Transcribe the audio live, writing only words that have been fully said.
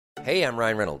Hey, I'm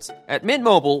Ryan Reynolds. At Mint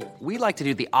Mobile, we like to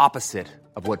do the opposite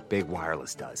of what Big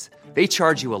Wireless does. They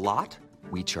charge you a lot,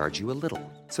 we charge you a little.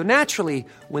 So naturally,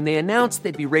 when they announced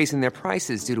they'd be raising their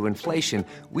prices due to inflation,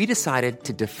 we decided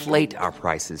to deflate our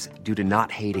prices due to not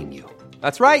hating you.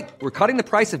 That's right. We're cutting the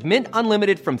price of Mint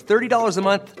Unlimited from $30 a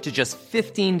month to just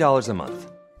 $15 a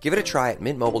month. Give it a try at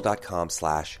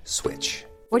mintmobile.com/switch.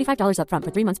 $45 up front for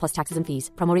 3 months plus taxes and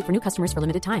fees. Promo rate for new customers for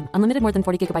limited time. Unlimited more than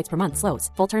 40 gigabytes per month. Slows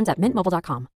full terms at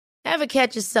mintmobile.com. Ever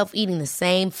catch yourself eating the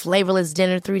same flavorless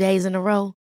dinner 3 days in a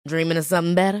row? Dreaming of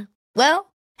something better?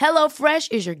 Well,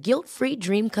 HelloFresh is your guilt-free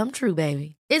dream come true,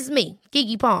 baby. It's me,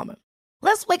 Keke Palmer.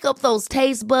 Let's wake up those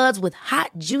taste buds with hot,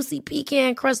 juicy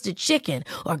pecan-crusted chicken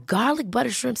or garlic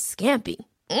butter shrimp scampi.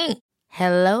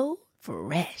 Hello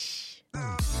Fresh.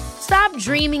 Stop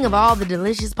dreaming of all the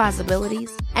delicious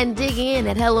possibilities and dig in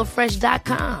at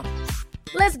HelloFresh.com.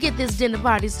 Let's get this dinner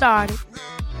party started.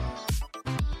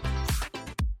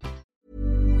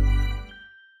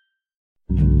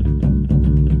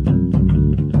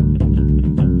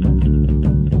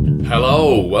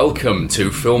 Hello, welcome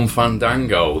to Film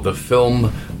Fandango, the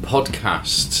film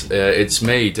podcast. It's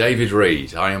me, David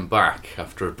Reed. I am back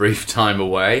after a brief time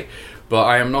away, but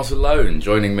I am not alone.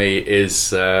 Joining me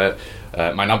is my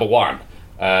number one,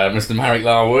 Mr. Marek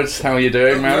Larwood. How are you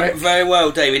doing, Marek? Very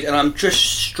well, David, and I'm just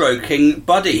stroking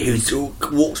Buddy, who's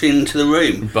walked into the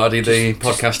room. Buddy, the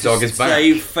podcast dog, is back.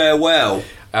 Say farewell.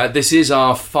 This is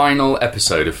our final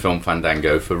episode of Film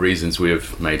Fandango for reasons we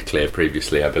have made clear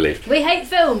previously, I believe. We hate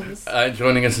films.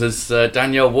 Joining us is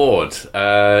Danielle Ward,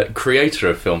 creator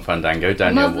of Film Fandango.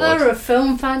 Danielle Ward. Mother of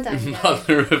Film Fandango.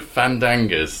 Mother of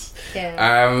Fandangas.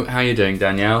 Yeah. How are you doing,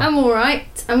 Danielle? I'm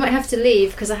alright. I might have to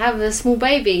leave because I have a small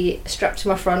baby strapped to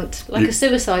my front, like a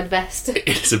suicide vest.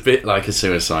 It's a bit like a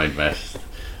suicide vest.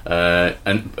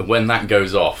 And when that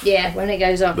goes off... Yeah, when it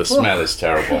goes off. The smell is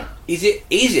terrible. Is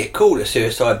it called a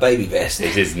suicide baby vest?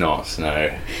 It is not, no.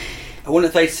 I wonder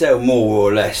if they sell more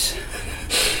or less.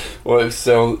 Well, it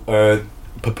sell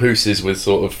papooses with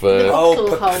sort of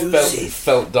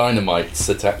felt dynamites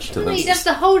attached to them. You'd have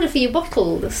to hold it for your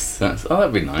bottles.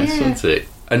 That'd be nice, wouldn't it?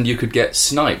 And you could get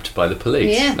sniped by the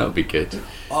police. Yeah. That would be good.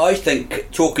 I think,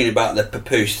 talking about the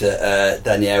papoose that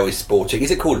Danielle is sporting,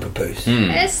 is it called a papoose?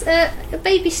 It's a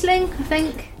baby sling, I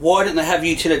think. Why don't they have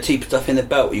utility stuff in the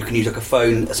belt where you can use like a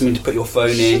phone, something to put your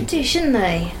phone in? Should do, shouldn't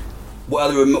they?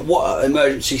 What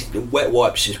emergency... Wet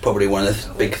wipes is probably one of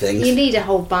the big things. You need a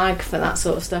whole bag for that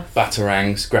sort of stuff.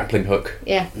 Batarangs, grappling hook.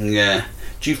 Yeah. Yeah.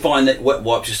 Do you find that wet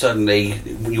wipes are suddenly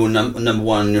your number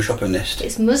one on your shopping list?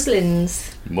 It's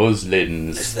muslins.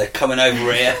 Muslins. They're coming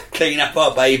over here, cleaning up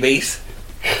our babies.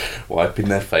 Wiping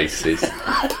their faces.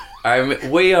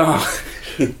 We are...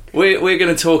 We're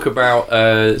going to talk about,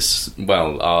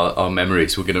 our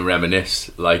memories. We're going to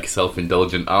reminisce like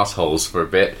self-indulgent assholes for a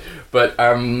bit. But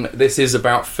this is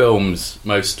about films,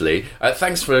 mostly.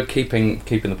 Thanks for keeping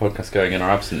the podcast going in our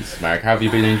absence, Marek. How have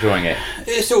you been enjoying it?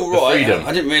 It's all right.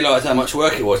 I didn't realise how much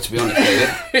work it was, to be honest with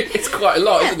you. It's quite a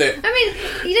lot, isn't it? I mean,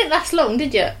 you didn't last long,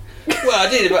 did you? Well, I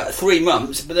did about 3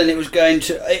 months, but then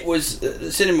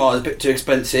the cinema was a bit too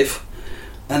expensive.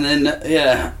 And then,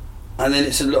 and then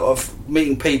it's a lot of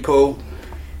meeting people.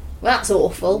 Well, that's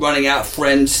awful. Running out of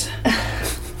friends.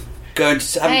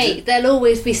 There'll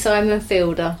always be Simon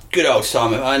Fielder. Good old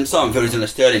Simon. And Simon Fielder's done a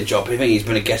sterling job. I think he's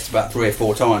been a guest about 3 or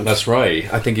 4 times. That's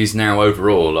right. I think he's now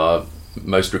overall our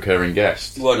most recurring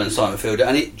guest. Well done, Simon Fielder.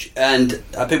 And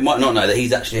people might not know that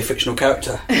he's actually a fictional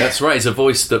character. That's right. It's a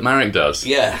voice that Marek does.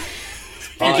 Yeah.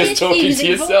 You're just talking to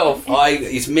yourself.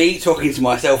 It's me talking to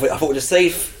myself. I thought to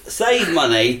save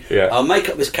money, I'll make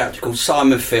up this character called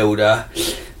Simon Fielder.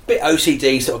 Bit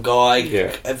OCD sort of guy.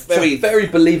 Yeah. It's a very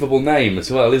believable name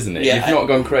as well, isn't it? Yeah, you've not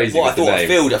gone crazy with the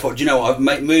name. I thought, do you know what?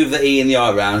 I've moved the E and the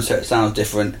I around so it sounds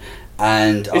different.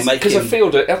 And I'll make because a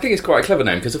fielder, I think it's quite a clever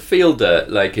name, because a fielder,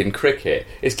 like in cricket,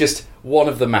 is just one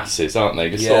of the masses, aren't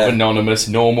they? Just sort of anonymous,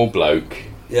 normal bloke.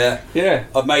 Yeah. Yeah.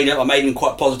 I made him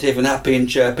quite positive and happy and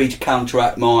chirpy to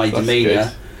counteract my demeanour.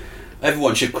 Good.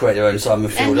 Everyone should create their own Simon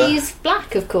Fielder. And he's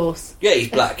black, of course. Yeah, he's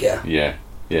black, yeah. Yeah.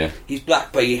 He's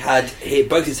black, but he had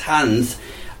both his hands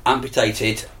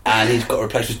amputated, and he's got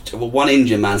replaced with one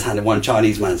Indian man's hand and one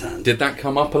Chinese man's hand. Did that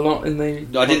come up a lot in the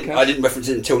podcast? I didn't reference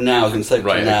it until now. I was going to say it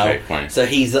until now. Okay, fine. So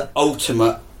he's the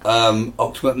ultimate man.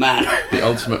 The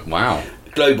ultimate, wow.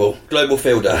 Global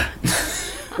fielder.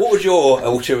 What would your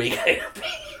alter ego be?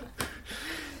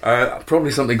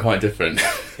 Probably something quite different.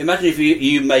 Imagine if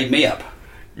you made me up.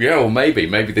 Yeah, well, maybe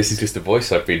this is just a voice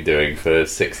I've been doing for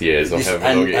 6 years or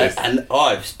however long it is. And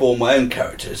I've spawned my own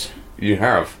characters. You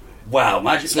have. Wow,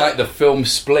 imagine It's that. like the film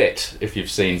Split, if you've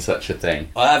seen such a thing.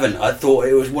 I haven't. I thought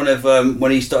it was one of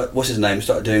when he started. What's his name?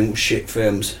 Started doing shit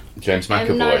films. James M.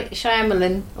 McAvoy. Night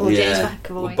Shyamalan or James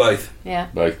McAvoy. Or both. Yeah.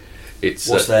 Both. It's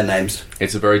What's their names?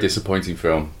 It's a very disappointing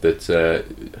film that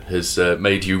has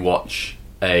made you watch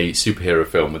a superhero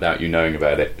film without you knowing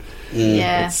about it.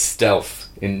 Yeah. It's stealth,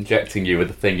 injecting you with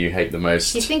the thing you hate the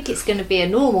most. You think it's going to be a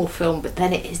normal film, but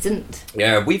then it isn't.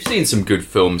 Yeah, we've seen some good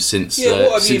films since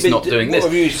What have since you been not doing this.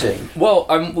 What have you seen? Well,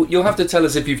 you'll have to tell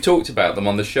us if you've talked about them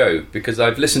on the show, because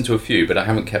I've listened to a few, but I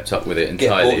haven't kept up with it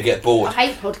entirely. Get bored. I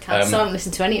hate podcasts, so I don't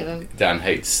listen to any of them. Dan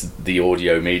hates the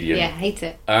audio medium. Yeah, I hate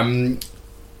it.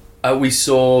 We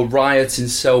saw Riot in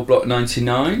Cell Block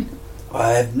 99.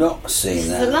 I have not seen It's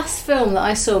that. the last film that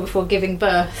I saw before giving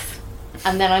birth,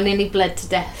 and then I nearly bled to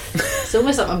death. It's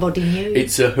almost like my body knew.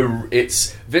 It's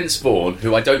Vince Vaughn,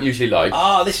 who I don't usually like.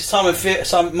 This is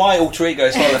Simon my alter ego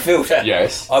is Simon Fielder.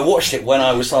 Yes. I watched it when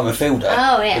I was Simon Fielder.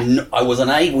 Oh, yeah. And I was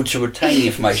unable to retain the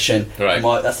information. Right.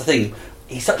 That's the thing.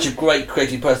 He's such a great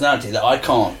creative personality that I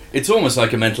can't. It's almost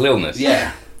like a mental illness.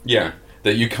 Yeah. Yeah,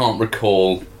 that you can't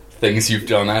recall things you've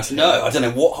done as him. No, I don't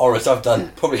know what horrors I've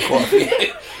done. Probably quite a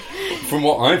few. From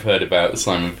what I've heard about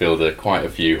Simon Fielder, quite a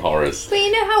few horrors. But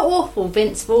you know how awful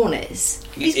Vince Vaughn is?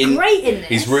 He's In- great in this.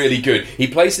 He's really good. He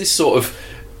plays this sort of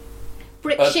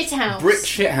Brick shithouse. brick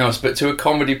shithouse, but to a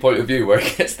comedy point of view, where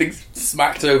he gets things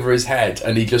smacked over his head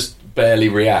and he just barely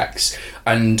reacts.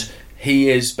 And he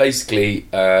is basically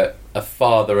a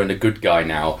father and a good guy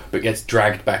now, but gets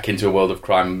dragged back into a world of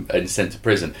crime and sent to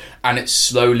prison. And it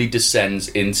slowly descends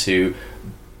into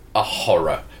a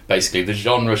horror. Basically, the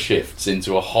genre shifts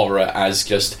into a horror as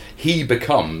just he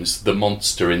becomes the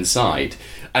monster inside.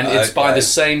 And it's by the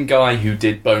same guy who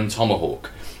did Bone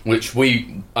Tomahawk, which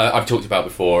I've talked about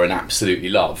before and absolutely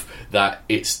love, that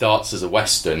it starts as a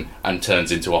Western and turns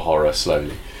into a horror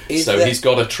slowly. He's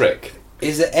got a trick.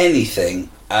 Is there anything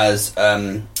as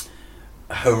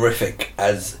horrific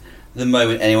as the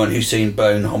moment anyone who's seen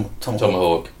Bone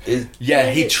Tomahawk.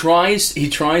 He tries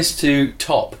to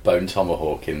top Bone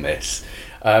Tomahawk in this.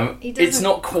 It's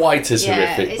not quite as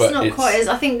horrific, but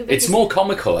I think it's more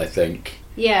comical. I think.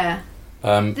 Yeah.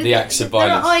 The acts of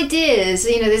violence. There are ideas.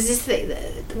 There's this thing.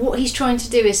 What he's trying to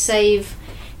do is save.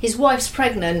 His wife's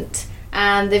pregnant,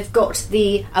 and they've got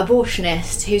the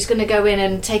abortionist who's going to go in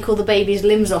and take all the baby's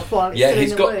limbs off while it's still in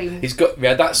the womb. He's got.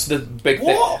 Yeah, that's the big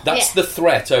thing. That's the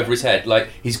threat over his head. Like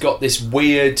he's got this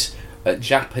weird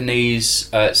Japanese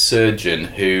surgeon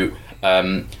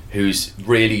who's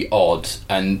really odd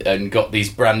and got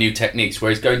these brand new techniques where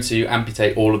he's going to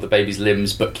amputate all of the baby's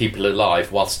limbs but keep it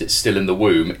alive whilst it's still in the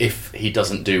womb if he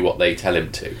doesn't do what they tell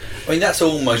him to. I mean, that's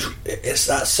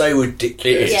so ridiculous.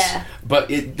 It is. Yeah. But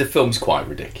the film's quite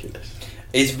ridiculous.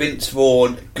 Is Vince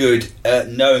Vaughn good,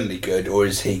 knowingly good, or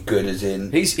is he good as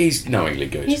in... He's knowingly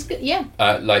good. He's good, yeah.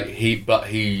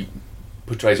 He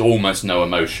portrays almost no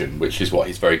emotion, which is what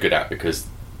he's very good at because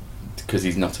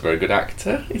he's not a very good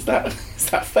actor. Is that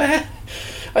fair?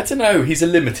 I don't know. He's a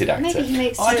limited actor. Maybe he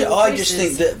makes I just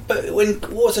think that. But what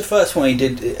was the first one he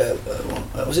did?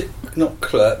 Was it not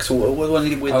Clerks? Or what was the one he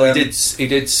did with? He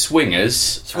did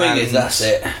Swingers. Swingers, that's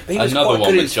it. But he was another quite one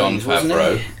good with in Jon Swingers, wasn't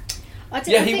Favreau.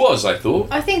 he? Yeah, he was. I thought.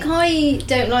 I think I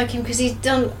don't like him because he's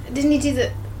done. Didn't he do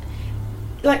the?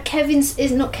 Like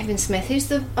is not Kevin Smith. Who's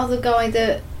the other guy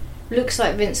that looks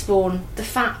like Vince Vaughn? The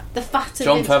fatter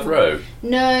Jon Vince Favreau. Vaughn.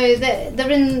 No,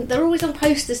 they're always on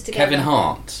posters together. Kevin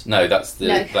Hart. No, that's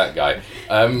that guy.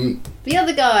 The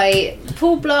other guy,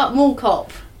 Paul Blart Mall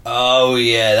Cop. Oh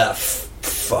yeah, that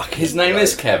fucking. His name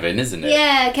is Kevin, isn't it?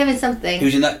 Yeah, Kevin something. He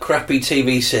was in that crappy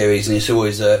TV series, and it's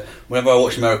always whenever I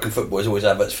watch American football, there's always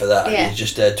adverts for that. Yeah. He's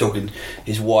just talking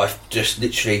his wife, just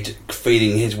literally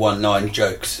feeding his 1-line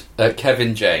jokes.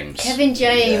 Kevin James. Kevin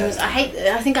James.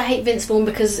 Yeah. I think I hate Vince Vaughn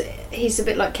because he's a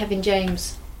bit like Kevin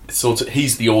James.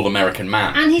 He's the all-American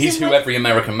man. And he's who every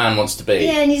American man wants to be.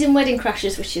 Yeah, and he's in Wedding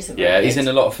Crashers, which isn't. Yeah, very he's good. in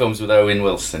a lot of films with Owen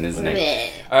Wilson, isn't he?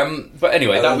 Blech. But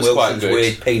anyway, that was Wilson's quite good.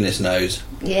 Weird penis nose.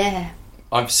 Yeah.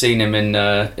 I've seen him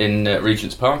in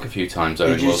Regent's Park a few times.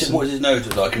 Owen Wilson. What does his nose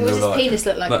look like in What does real his life? penis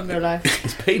look like in real life?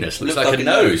 His penis looks Looks like a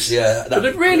nose. Yeah, But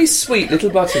a really sweet little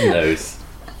button nose,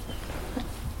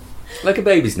 like a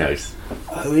baby's nose.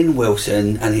 Owen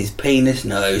Wilson and his penis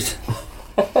nose.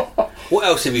 What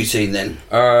else have you seen then?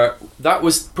 That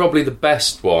was probably the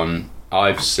best one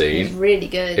I've It's seen. really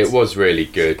good. It was really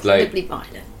good. incredibly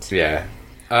violent. Yeah.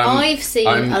 I've seen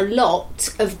a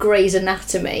lot of Grey's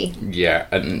Anatomy. Yeah,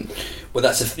 and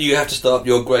Well, you have to start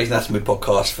your Grey's Anatomy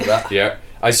podcast for that. yeah,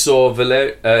 I saw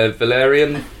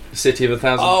Valerian, City of a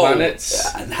Thousand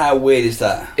Planets. And how weird is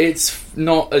that? It's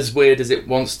not as weird as it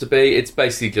wants to be. It's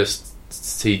basically just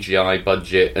CGI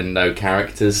budget and no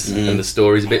characters, and the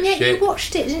story's a bit shit. You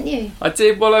watched it, didn't you? I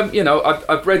did. Well,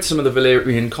 I've read some of the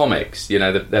Valerian comics.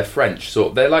 They're French,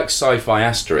 they're like sci-fi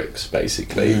Asterix,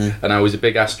 basically. And I was a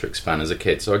big Asterix fan as a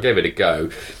kid, so I gave it a go.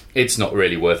 It's not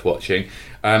really worth watching.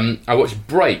 I watched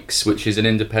Breaks, which is an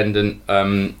independent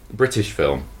British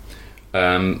film.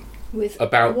 With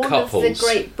about one couples. of the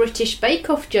great British Bake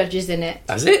Off judges in it.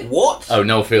 Has it? What? Oh,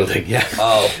 Noel Fielding, yeah.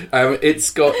 Oh.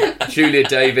 It's got Julia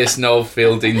Davis, Noel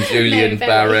Fielding, Julian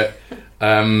Barrett,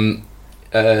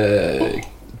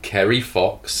 Kerry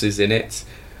Fox is in it,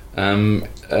 Paul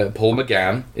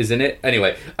McGann is in it.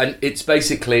 Anyway, and it's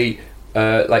basically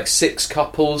like 6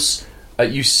 couples.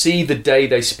 You see the day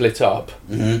they split up,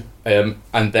 and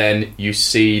then you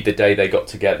see the day they got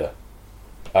together.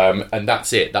 And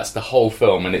that's it. That's the whole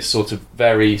film, and it's sort of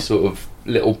very sort of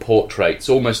little portraits,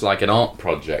 almost like an art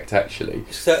project, actually.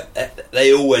 So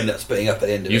they all end up splitting up at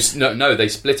the end of it? No, they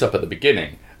split up at the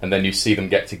beginning, and then you see them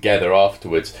get together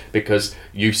afterwards, because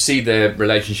you see their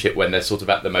relationship when they're sort of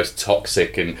at the most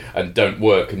toxic and don't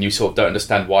work, and you sort of don't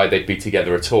understand why they'd be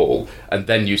together at all, and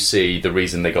then you see the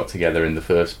reason they got together in the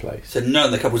first place. So none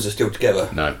of the couples are still together?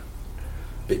 No.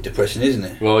 Bit depressing, isn't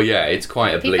it? Well, yeah, it's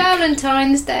quite a bleak.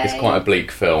 Valentine's Day. It's quite a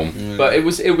bleak film, but it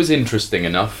was interesting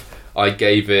enough. I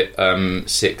gave it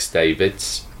 6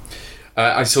 Davids.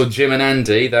 I saw Jim and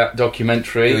Andy, that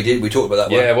documentary. Yeah, we did. We talked about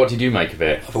that one. Yeah, what did you make of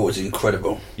it? I thought it was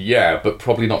incredible. Yeah, but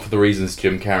probably not for the reasons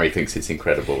Jim Carrey thinks it's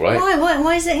incredible, right?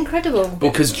 Why is it incredible?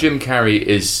 Because Jim Carrey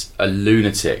is a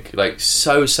lunatic, like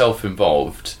so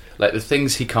self-involved. Like the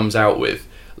things he comes out with,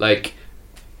 like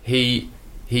he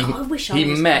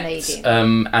met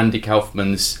Andy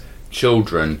Kaufman's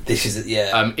children. This is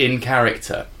in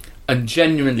character, and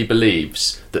genuinely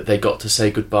believes that they got to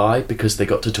say goodbye because they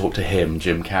got to talk to him,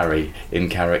 Jim Carrey, in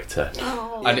character.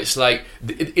 Oh. And it's like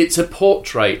it's a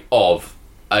portrait of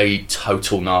a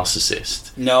total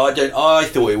narcissist. No, I don't. I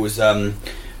thought it was. I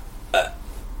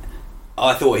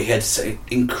thought he had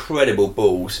incredible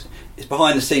balls. It's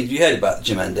behind the scenes. You heard about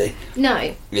Jim Andy?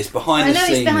 No. It's behind the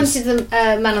scenes. I know it's behind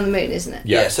the Man on the Moon, isn't it?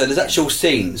 Yeah. So there's actual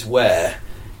scenes where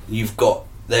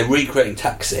they're recreating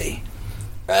Taxi,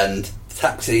 and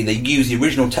Taxi, they use the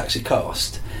original Taxi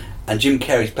cast, and Jim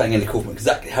Carrey's playing Andy Kaufman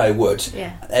exactly how he would.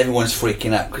 Yeah. And everyone's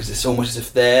freaking out because it's almost as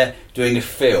if they're doing a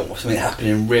film or something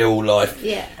happening in real life.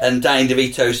 Yeah. And Danny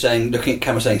DeVito looking at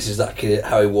camera saying this is exactly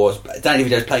how he was. But Danny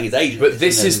DeVito's playing his agent. But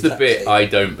this is the bit I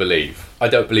don't believe. I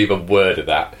don't believe a word of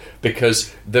that,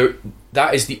 because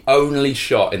that is the only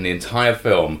shot in the entire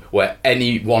film where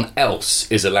anyone else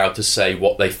is allowed to say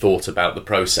what they thought about the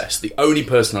process. The only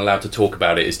person allowed to talk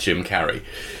about it is Jim Carrey.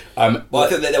 Well, I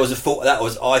think that was a fault.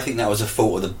 I think that was a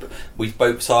fault of the. We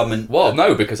spoke, Simon. Well,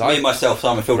 no, because me and myself,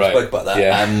 Simon Fielder, spoke about that,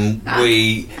 yeah. and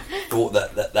we thought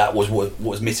that was what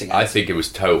was missing. I think it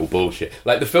was total bullshit.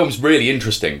 Like, the film's really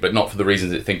interesting, but not for the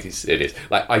reasons it thinks it is.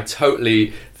 Like, I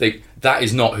totally think that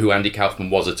is not who Andy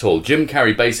Kaufman was at all. Jim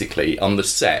Carrey, basically, on the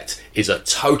set, is a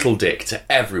total dick to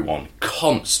everyone,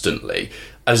 constantly,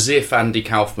 as if Andy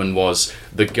Kaufman was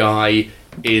the guy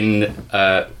in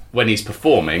when he's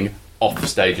performing off the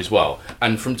stage as well.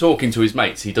 And from talking to his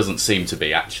mates, he doesn't seem to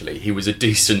be, actually. He was a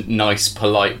decent, nice,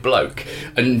 polite bloke.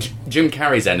 And Jim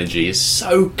Carrey's energy is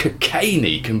so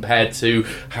cocaine-y compared to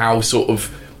how sort of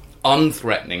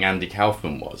unthreatening Andy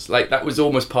Kaufman was. Like, that was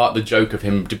almost part of the joke of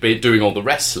him doing all the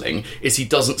wrestling, is he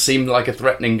doesn't seem like a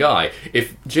threatening guy.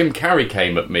 If Jim Carrey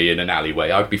came at me in an alleyway,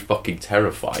 I'd be fucking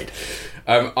terrified.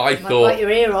 I thought bite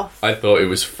your ear off. I thought it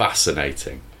was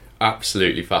fascinating.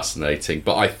 Absolutely fascinating.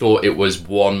 But I thought it was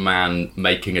one man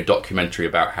making a documentary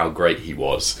about how great he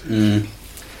was.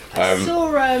 I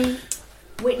saw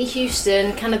Whitney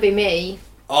Houston, Can It Be Me?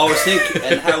 I was thinking,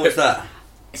 and how was that?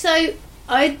 So,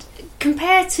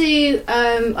 compared to,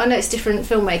 I know it's a different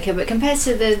filmmaker, but compared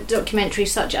to the documentaries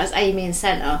such as Amy and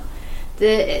Senna,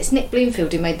 it's Nick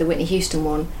Bloomfield who made the Whitney Houston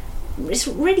one. It's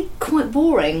really quite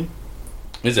boring.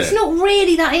 Is it? It's not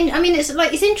really that.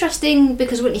 It's interesting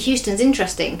because Whitney Houston's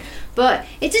interesting, but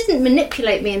it doesn't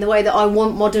manipulate me in the way that I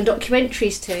want modern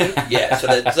documentaries to. Yeah,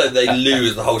 so they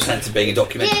lose the whole sense of being a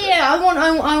documentary. Yeah. I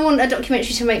want a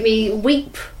documentary to make me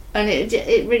weep, and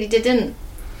it really didn't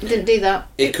do that.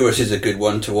 Icarus is a good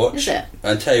one to watch. Is it?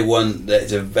 I'll tell you one that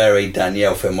is a very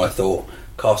Danielle film. I thought,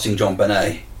 casting John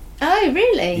Bonet. Oh,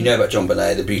 really? You know about John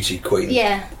Bonet, the beauty queen.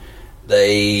 Yeah.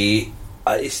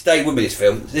 It stayed with me, this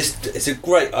film. It's a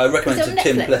great. I recommend it to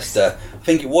Tim Lester. I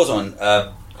think it was on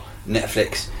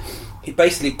Netflix. He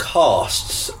basically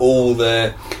casts all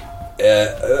the.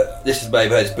 This is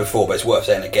maybe heard this before, but it's worth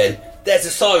saying again. There's the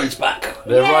sirens back.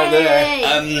 They're right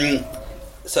there.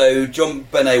 So John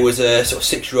Benet was a sort of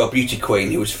 6-year-old beauty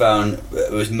queen who was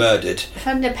murdered.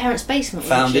 Found in their parents' basement.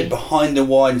 Found it behind the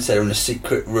wine cellar in a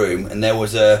secret room, and there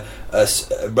was a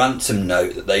ransom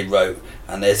note that they wrote.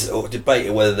 And there's a debate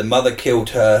of whether the mother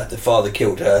killed her, the father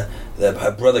killed her,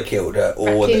 her brother killed her,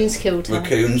 or killed her.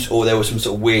 Raccoons, or there was some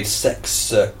sort of weird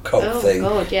sex cult thing. Oh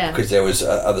God, yeah. Because there was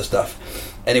other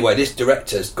stuff. Anyway, this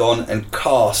director's gone and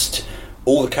cast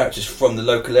all the characters from the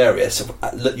local area, so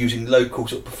using local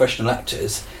sort of professional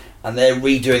actors, and they're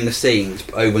redoing the scenes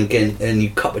over and again, and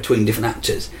you cut between different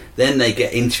actors. Then they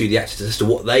get into the actors as to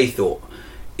what they thought.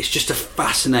 It's just a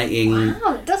fascinating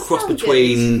cross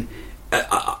between.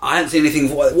 I hadn't seen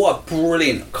anything. What a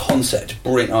brilliant concept,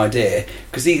 brilliant idea.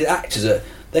 Because these actors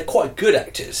they're quite good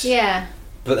actors. Yeah.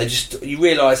 But you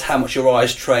realise how much your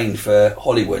eyes trained for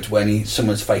Hollywood when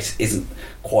someone's face isn't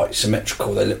quite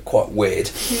symmetrical. They look quite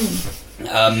weird.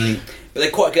 But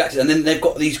they're quite good actors, and then they've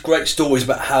got these great stories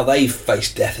about how they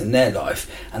faced death in their life,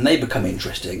 and they become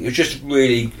interesting. It's just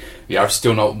really... Yeah, I've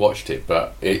still not watched it,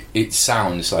 but it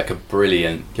sounds like a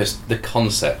brilliant... Just the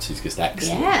concept is just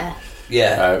excellent.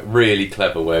 Yeah. Really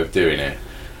clever way of doing it.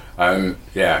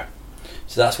 Yeah.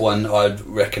 So that's one I'd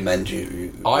recommend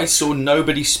you... I saw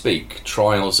Nobody Speak,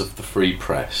 Trials of the Free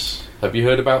Press. Have you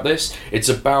heard about this? It's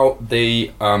about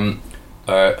the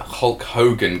Hulk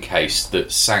Hogan case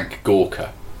that sank Gawker.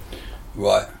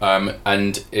 Right.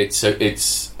 And it's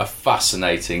a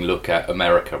fascinating look at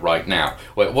America right now.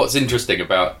 Well, what's interesting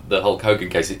about the Hulk Hogan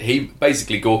case,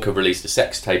 Gawker released a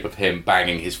sex tape of him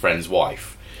banging his friend's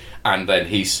wife, and then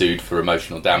he sued for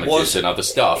emotional damages and other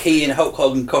stuff. He in Hulk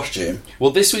Hogan costume?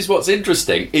 Well, this is what's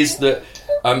interesting, is that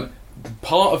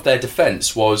part of their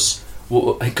defence was...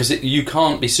 because you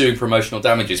can't be suing for emotional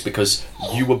damages because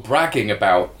you were bragging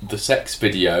about the sex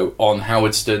video on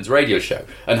Howard Stern's radio show.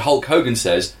 And Hulk Hogan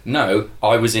says, no,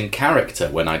 I was in character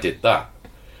when I did that.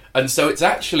 And so it's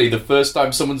actually the first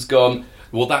time someone's gone,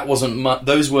 well,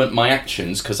 those weren't my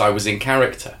actions because I was in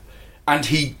character. And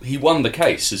he won the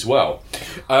case as well.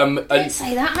 Don't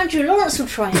say that. Andrew Lawrence will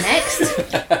try next.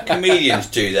 Comedians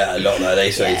do that a lot, though.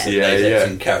 They say it's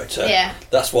in character. Yeah.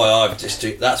 That's why I've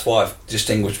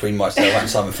distinguished between myself and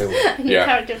Simon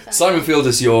Fielder. Simon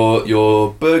Fielder's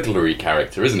your burglary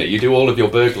character, isn't it? You do all of your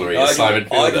burglary as Simon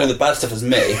Fielder. I do all the bad stuff as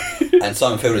me, and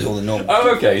Simon Fielder's all the normal.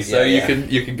 Oh, okay. So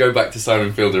you can go back to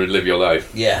Simon Fielder and live your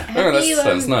life. Yeah.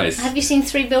 Sounds nice. Have you seen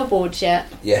 3 Billboards yet?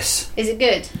 Yes. Is it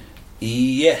good?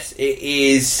 Yes, it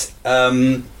is.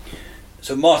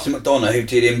 So Martin McDonagh, who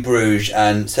did In Bruges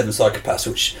and Seven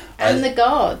Psychopaths, The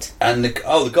Guard.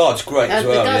 The Guard's great as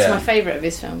well. The Guard's my favourite of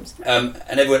his films. And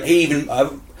everyone,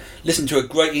 I listened to a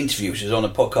great interview which was on a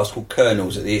podcast called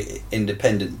Colonels that the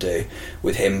Independent do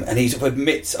with him, and he sort of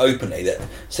admits openly that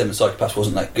Seven Psychopaths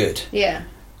wasn't that good. Yeah.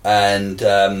 And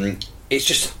it's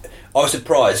just, I was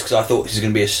surprised because I thought this was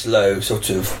going to be a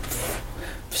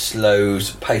slow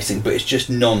pacing, but it's just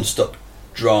non-stop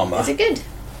drama. Is it good?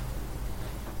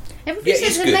 Everybody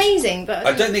says it's amazing, but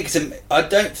I don't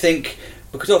think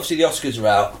because obviously the Oscars are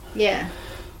out. Yeah.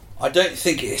 I don't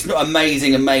think it's not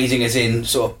amazing as in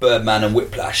sort of Birdman and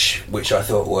Whiplash, which I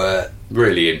thought were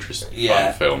really interesting,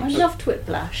 fun films. I loved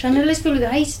Whiplash. I know loads of people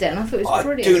that hated it, and I thought it was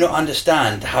brilliant. I do not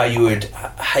understand how you would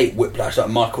hate Whiplash. Like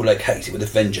Michael Legg hates it with a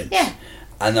vengeance. Yeah.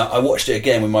 And I watched it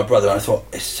again with my brother, and I thought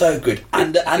it's so good.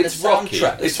 And the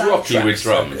soundtrack, it's rocky with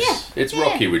drums. Yeah. It's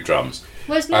rocky with drums.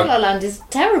 Whereas La La Land is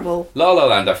terrible. La La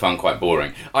Land I found quite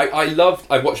boring. I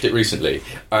watched it recently.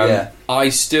 I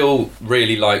still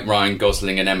really like Ryan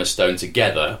Gosling and Emma Stone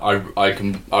together.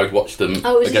 I'd watch them.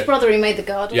 Oh, it was his brother who made The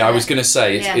Guard. I was going to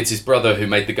say it's his brother who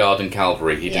made The Guard and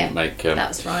Calvary. He didn't make.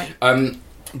 That's right.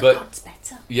 But God's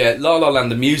better. Yeah, La La Land,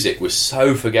 the music was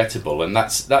so forgettable, and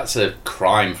that's a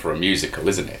crime for a musical,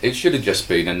 isn't it? It should have just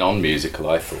been a non-musical,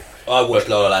 I thought. I watched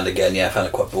La La Land again. I found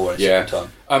it quite boring. At the same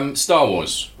time. Star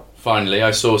Wars. Finally,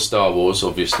 I saw Star Wars,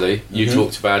 obviously. You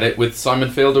talked about it with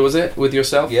Simon Fielder, was it? With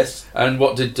yourself? Yes. And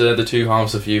what did the two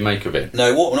halves of you make of it?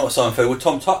 No, not with Simon Fielder, with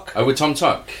Tom Tuck. Oh, with Tom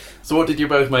Tuck. So what did you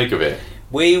both make of it?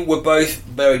 We were both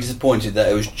very disappointed that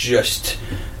it was just...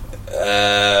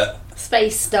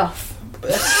 space stuff.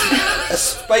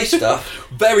 Space stuff.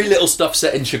 Very little stuff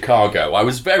set in Chicago. I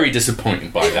was very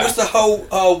disappointed by that. It was the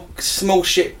whole small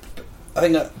ship, I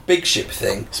think a big ship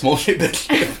thing. Small ship, big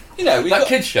ship. You know, that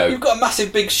kids show. You've got a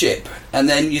massive big ship, and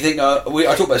then you think, I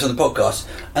talked about this on the podcast,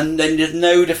 and then there's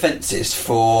no defences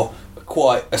for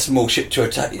quite a small ship to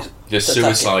attack you. Just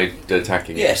suicide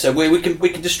attacking. Yeah, so we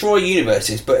can destroy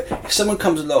universes, but if someone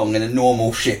comes along in a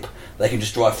normal ship, they can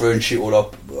just drive through and shoot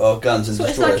all our guns and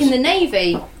destroy us. It's like in the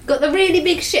Navy. Got the really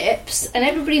big ships, and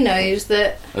everybody knows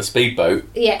that a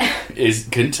speedboat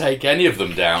can take any of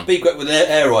them down. Speedboat with an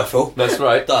air rifle. That's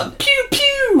right. Done. Pew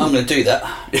pew. I'm going to do that.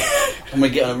 I'm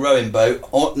going to get on a rowing boat.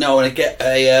 I'm going to get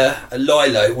a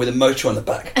Lilo with a motor on the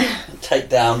back. Take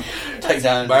down.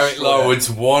 Marek Larwood's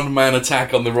one-man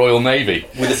attack on the Royal Navy.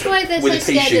 That's why they're so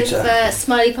scared of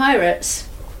Smiley pirates.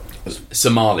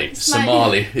 Somali. It's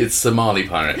Somali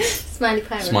pirates. Smiley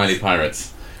pirates.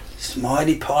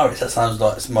 Smiley pirates. That sounds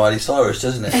like Smiley Cyrus,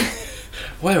 doesn't it?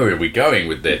 Where are we going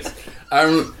with this?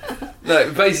 No,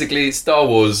 basically, Star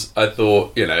Wars, I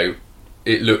thought,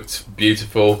 it looked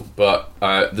beautiful, but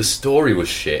the story was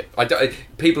shit.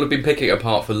 People have been picking it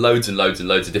apart for loads and loads and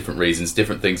loads of different reasons.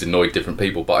 Different things annoyed different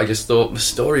people, but I just thought the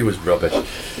story was rubbish.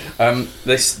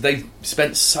 They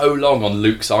spent so long on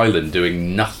Luke's island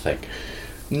doing nothing.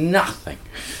 The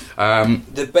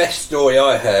best story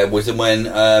I heard was when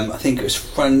I think it was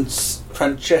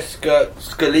Francesca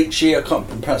Scalici, I can't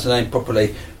pronounce the name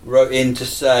properly, wrote in to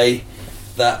say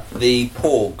that the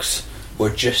Porgs were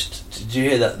just... Did you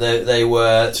hear that? They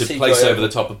were... To place over the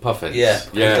top of puffins. Yeah.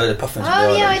 Oh,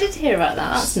 yeah, I did hear about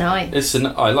that. That's nice.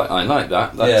 I like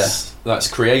that. That's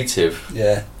creative.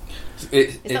 Yeah.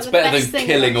 It's better than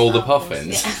killing all the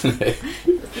puffins. Yeah.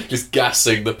 Just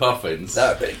gassing the puffins.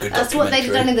 That would be a good That's what they'd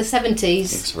done in the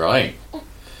 70s. That's right.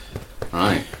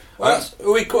 Right. Are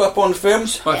we caught up on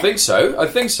films? I think so.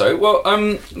 Well,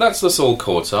 that's us all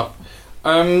caught up.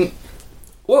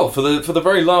 Well, for the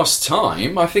very last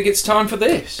time, I think it's time for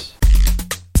this.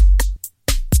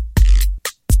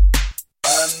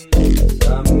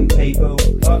 Some people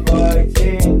like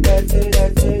writing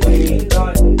letters, we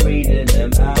like reading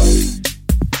them out.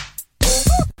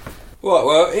 Right,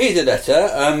 well, here's a letter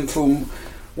from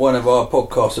one of our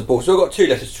podcast supporters. I've got 2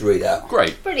 letters to read out.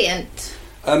 Great. Brilliant.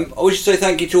 I wish to say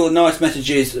thank you to all the nice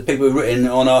messages that people have written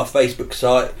on our Facebook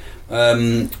site.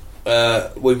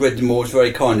 We've read them all. It's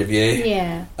very kind of you.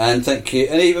 Yeah. And thank you.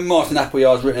 And even Martin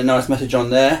Appleyard's written a nice message on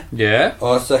there. Yeah.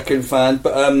 Our second fan.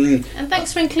 But and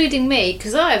thanks for including me,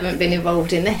 because I haven't been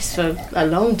involved in this for a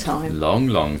long time.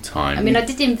 Long time. I mean, I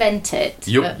did invent it.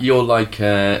 You're like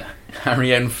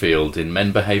Harry Enfield in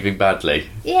Men Behaving Badly.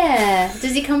 Yeah.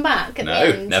 Does he come back at the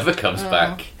end? No, never comes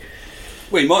back.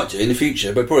 Well, he might do in the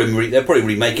future, but they're probably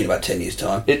remaking it in about 10 years'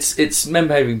 time. It's Men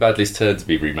Behaving Badly's turn to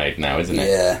be remade now, isn't it?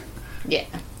 Yeah. Yeah.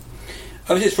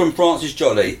 This is from Francis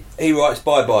Jolly. He writes,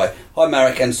 bye-bye. Hi,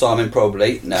 Marek and Simon,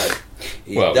 probably. No.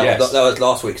 That was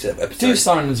last week's episode. Do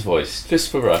Simon's voice,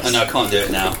 just for us. No, I can't do it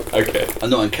now. Okay. I'm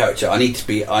not in character. I need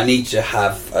to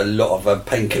have a lot of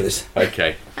painkillers.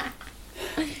 Okay.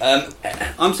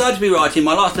 I'm sad to be writing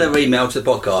my last ever email to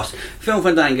the podcast. Film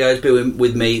Fandango has been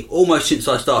with me almost since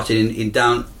I started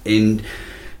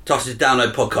started to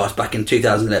download podcasts back in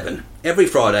 2011. Every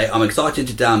Friday, I'm excited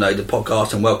to download the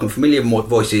podcast and welcome familiar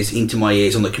voices into my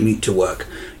ears on the commute to work.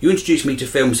 You introduced me to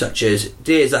films such as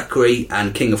Dear Zachary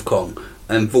and King of Kong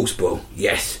and Volkswagen,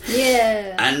 yes.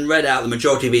 Yeah. And read out the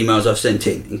majority of emails I've sent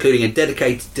in, including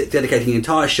dedicating an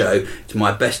entire show to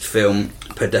my best film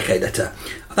per decade letter.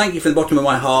 I thank you from the bottom of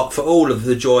my heart for all of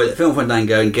the joy that Film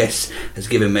Fandango and guests has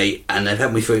given me, and they've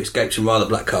helped me through escapes from rather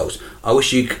black holes. I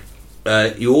wish you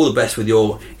all the best with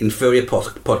your inferior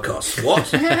podcasts. What?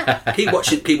 keep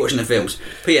watching the films.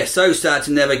 P.S. So sad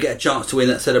to never get a chance to win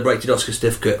that celebrated Oscar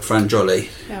certificate, Fran Jolly.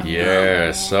 Oh.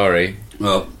 Yeah, sorry.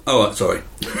 Well, sorry.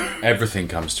 Everything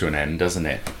comes to an end, doesn't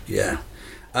it? Yeah.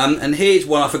 And here's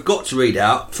one I forgot to read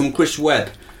out from Chris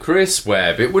Webb. Chris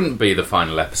Webb. It wouldn't be the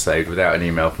final episode without an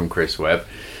email from Chris Webb.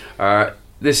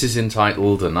 This is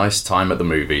entitled A Nice Time at the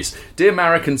Movies. Dear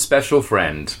Marek and special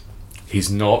friend.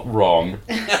 He's not wrong.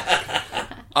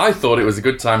 I thought it was a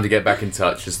good time to get back in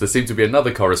touch, as there seemed to be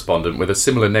another correspondent with a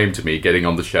similar name to me getting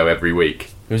on the show every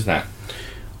week. Who's that?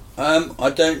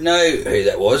 I don't know who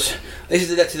that was. This is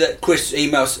the letter that Chris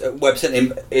Webb sent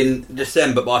him in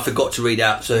December, but I forgot to read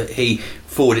out, so he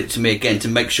forwarded it to me again to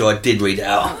make sure I did read it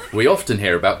out. We often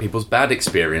hear about people's bad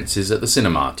experiences at the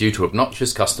cinema due to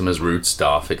obnoxious customers, rude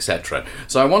staff, etc.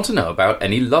 So I want to know about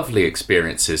any lovely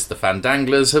experiences the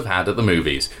Fandanglers have had at the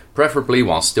movies, preferably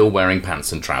while still wearing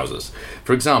pants and trousers.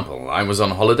 For example, I was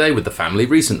on holiday with the family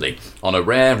recently. On a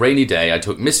rare, rainy day, I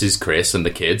took Mrs. Chris and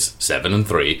the kids, 7 and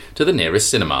 3, to the nearest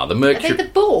cinema, the Mercury... Are they the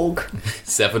Borg?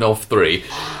 7 of 3.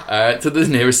 To the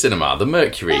nearest cinema, the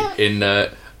Mercury, in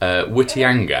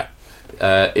Whitianga.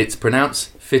 It's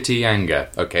pronounced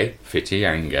Fitianga. Okay,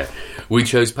 Fitianga. We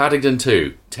chose Paddington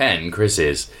 2, 10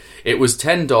 Chris's. It was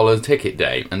 $10 ticket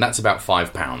day, and that's about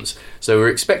 £5. So we're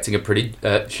expecting a pretty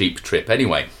cheap trip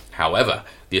anyway. However,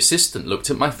 the assistant looked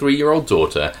at my 3-year-old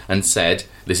daughter and said,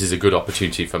 this is a good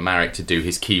opportunity for Marek to do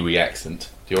his Kiwi accent.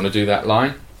 Do you want to do that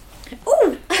line?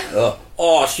 Ooh.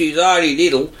 She's only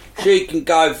little. She can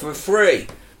go for free.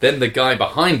 Then the guy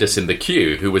behind us in the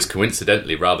queue, who was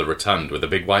coincidentally rather rotund with a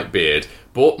big white beard,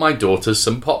 Bought my daughters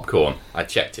some popcorn. I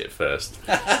checked it first.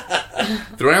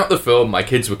 Throughout the film, my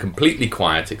kids were completely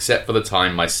quiet, except for the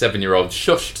time my 7-year-old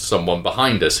shushed someone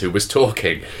behind us who was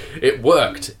talking. It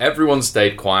worked. Everyone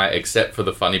stayed quiet, except for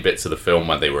the funny bits of the film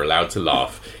when they were allowed to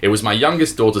laugh. It was my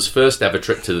youngest daughter's first ever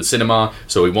trip to the cinema,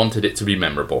 so we wanted it to be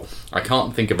memorable. I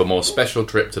can't think of a more special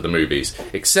trip to the movies,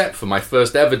 except for my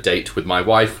first ever date with my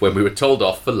wife when we were told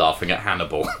off for laughing at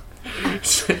Hannibal.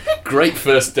 Great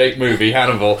first date movie,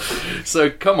 Hannibal.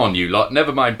 So come on, you lot,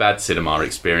 never mind bad cinema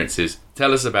experiences.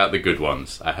 Tell us about the good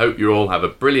ones. I hope you all have a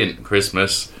brilliant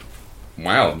Christmas.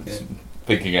 Wow,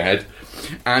 thinking ahead.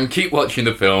 And keep watching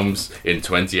the films in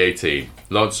 2018.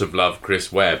 Lots of love,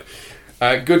 Chris Webb.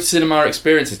 Good cinema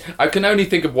experiences. I can only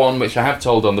think of one which I have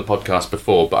told on the podcast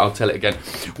before, but I'll tell it again.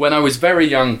 When I was very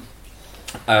young,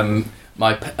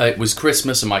 it was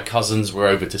Christmas and my cousins were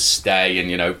over to stay,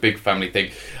 and big family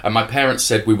thing, and my parents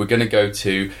said we were going to go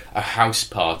to a house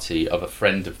party of a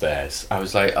friend of theirs. I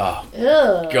was like, oh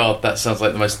God, that sounds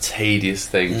like the most tedious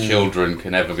thing children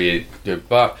can ever be doing.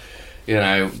 But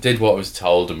did what I was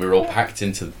told, and we were all packed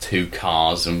into the 2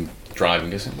 cars and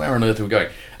driving. Where on earth are we going?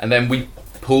 And then we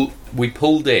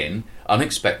pulled in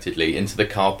unexpectedly into the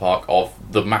car park of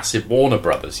the massive Warner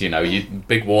Brothers,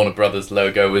 big Warner Brothers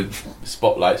logo with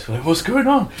spotlights. What's going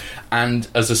on? And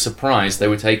as a surprise, they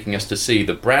were taking us to see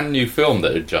the brand new film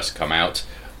that had just come out,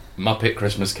 Muppet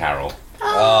Christmas Carol.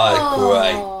 Oh,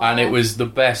 great. And it was the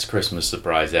best Christmas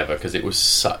surprise ever because it was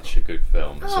such a good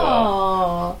film as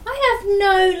well. I have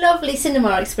no lovely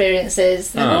cinema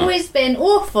experiences. They've always been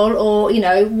awful or,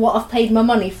 what I've paid my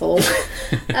money for.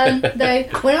 Though,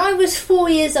 when I was 4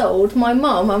 years old, my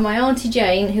mum and my Auntie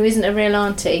Jane, who isn't a real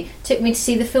auntie, took me to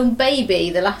see the film Baby,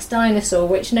 The Last Dinosaur,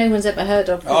 which no one's ever heard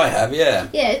of. I have, yeah.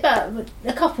 Yeah, it's about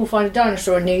a couple find a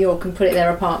dinosaur in New York and put it in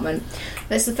their apartment.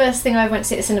 That's the first thing I went to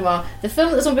see at the cinema. The film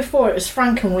that was on before it was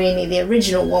Frankenweenie, the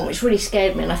original one, which really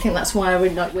scared me, and I think that's why I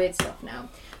really like weird stuff now.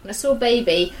 And I saw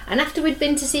Baby, and after we'd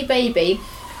been to see Baby,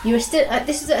 you were still...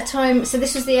 this is at a time... So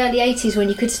this was the early 80s when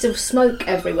you could still smoke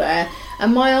everywhere.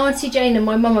 And my Auntie Jane and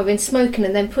my mum have been smoking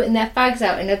and then putting their fags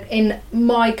out in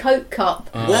my Coke cup.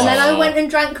 And then I went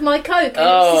and drank my Coke. And it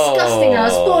was disgusting. I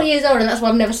was 4 years old and that's why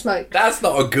I've never smoked. That's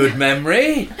not a good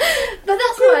memory. But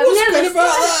that's why I've never smoked.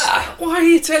 That? Why are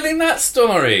you telling that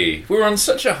story? We were on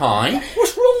such a high.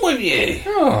 What's wrong with you?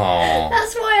 Oh.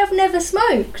 That's why I've never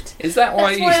smoked. Is that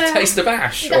why you taste of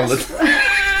ash all the time?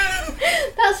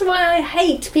 That's why I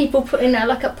hate people putting out,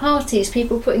 like at parties,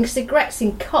 people putting cigarettes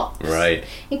in cups. Right.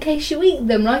 In case you eat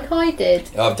them like I did.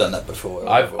 I've done that before.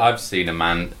 I've seen a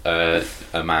man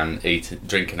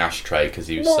drink an ashtray because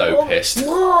he was so pissed.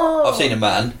 Whoa. I've seen a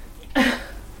man.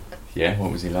 Yeah,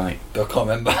 what was he like? I can't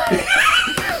remember.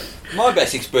 My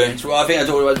best experience, I think I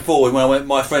talked about it before, when I went with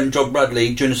my friend John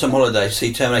Bradley during the summer holiday to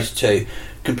see Terminator 2.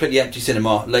 Completely empty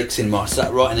cinema, Lake Cinema,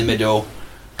 sat right in the middle.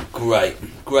 Great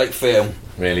film.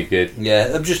 Really good. Yeah,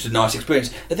 it was just a nice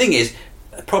experience. The thing is,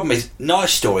 the problem is,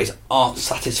 nice stories aren't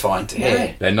satisfying to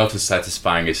hear. They're not as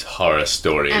satisfying as horror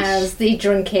stories. As the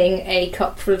drinking a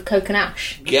cup full of Coke and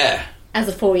ash. Yeah. As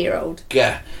a 4-year-old.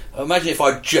 Yeah. Imagine if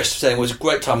I just said it was a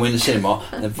great time we were in the cinema,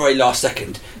 and the very last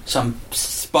second, some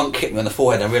spunk hit me on the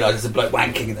forehead and I realised there's a bloke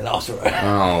wanking in the last row.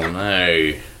 Oh,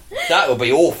 no. That would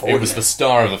be awful. It was the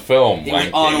star of the film, it was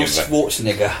Arnold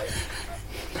Schwarzenegger.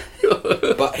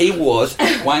 But he was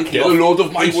wanking Get off. the Lord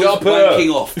of my he was Supper.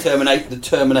 wanking off the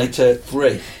Terminator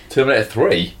 3. Terminator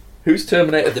 3? Who's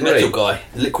Terminator 3? The metal guy,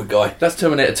 the liquid guy. That's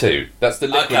Terminator 2. That's the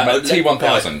liquid T-1000.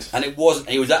 Guy. And it wasn't.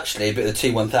 He was actually a bit of the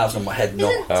T-1000 on my head.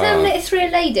 Isn't Terminator 3 a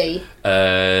lady?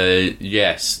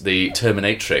 Yes, the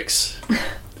Terminatrix.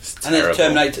 And then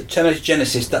Terminator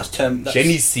Genesis. That's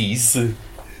Genesis.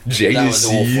 That was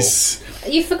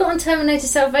awful. You've forgotten Terminator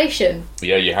Salvation.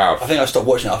 Yeah, you have. I think I stopped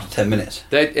watching it after 10 minutes.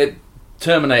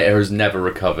 Terminator has never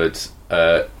recovered.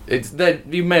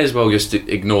 You may as well just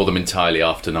ignore them entirely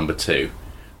after number 2.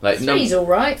 Like, 3's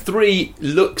alright. 3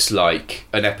 looks like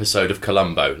an episode of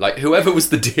Columbo. Like, whoever was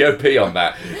the DOP on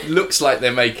that looks like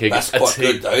they're making That's quite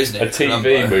good though, isn't it? A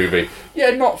TV movie.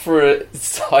 Yeah, not for a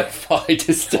sci-fi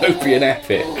dystopian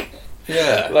epic.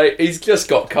 Yeah. Like, he's just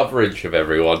got coverage of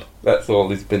everyone. That's all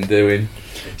he's been doing.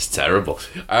 It's terrible.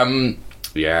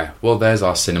 Yeah, well, there's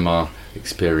our cinema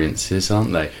experiences,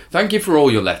 aren't they? Thank you for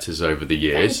all your letters over the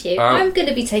years. Thank you. I'm going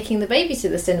to be taking the baby to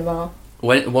the cinema.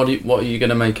 What are you going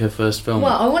to make her first film?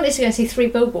 Well, I wanted to go and see 3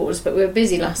 Billboards, but we were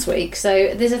busy last week.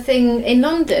 So there's a thing in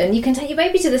London. You can take your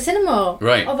baby to the cinema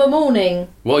of a morning.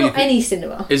 Well, not any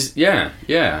cinema. Yeah.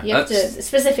 You have to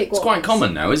specific ones. It's quite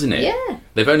common now, isn't it? Yeah.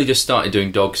 They've only just started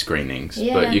doing dog screenings,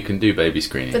 but you can do baby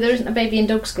screenings. But there isn't a baby and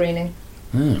dog screening.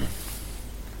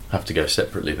 Have to go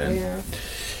separately then.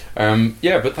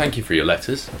 But thank you for your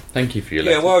letters.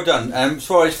 Yeah, well done. As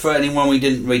far as for anyone we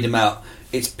didn't read them out,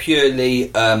 it's purely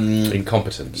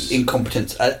incompetence,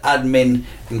 admin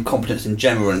incompetence, and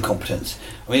general incompetence.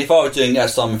 I mean, if I was doing it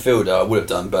as Simon Fielder, I would have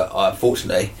done, but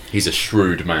unfortunately, he's a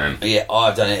shrewd man. Yeah,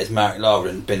 I've done it as Marek Lara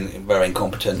and been very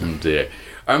incompetent. Oh dear.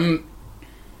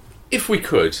 If we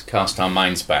could cast our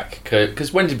minds back,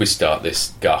 because when did we start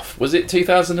this guff? Was it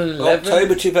 2011?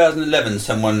 October 2011,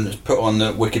 someone put on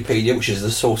the Wikipedia, which is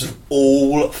the source of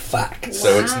all facts.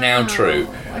 So it's now true.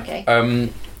 Okay.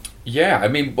 I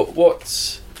mean, but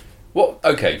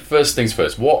okay, first things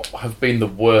first. What have been the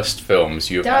worst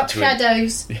films you've had to... Dark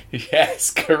Shadows.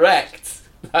 Yes, correct.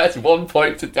 That's 1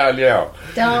 point to Danielle.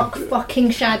 Dark fucking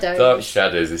Shadows. Dark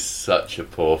Shadows is such a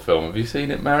poor film. Have you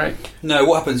seen it, Marek? No,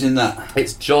 what happens in that?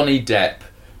 It's Johnny Depp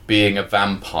being a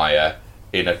vampire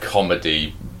in a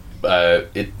comedy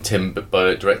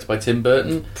directed by Tim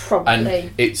Burton. Probably.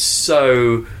 And it's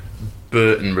so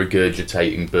Burton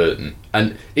regurgitating Burton.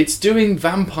 And it's doing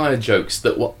vampire jokes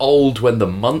that were old when the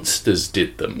Munsters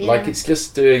did them. Yeah. Like, it's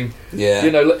just doing... Yeah.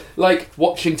 You know, like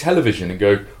watching television and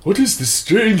going, what is this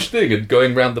strange thing? And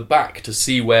going round the back to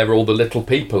see where all the little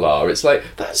people are. It's like,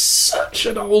 that's such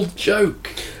an old joke.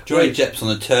 Johnny Depp's on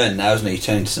the turn now, isn't he? He's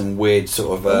turning to some weird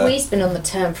sort of... he's been on the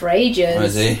turn for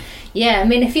ages. Is he? Yeah, I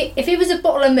mean, if it was a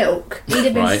bottle of milk, he'd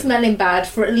have been Right. smelling bad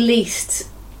for at least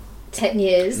 10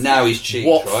 years. Now he's cheap,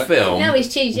 What right? film? Now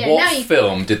he's cheese, yeah. What Now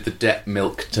film did the Depp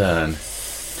milk turn?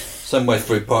 Somewhere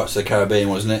through Pirates of the Caribbean,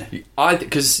 wasn't it?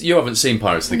 Because you haven't seen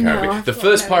Pirates of the No, Caribbean. I've The got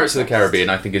first no Pirates of the interest. Caribbean,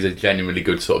 I think, is a genuinely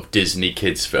good sort of Disney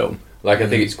kids film. Like, I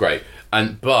think it's great.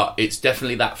 But it's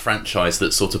definitely that franchise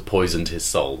that sort of poisoned his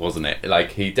soul, wasn't it?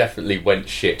 Like, he definitely went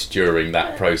shit during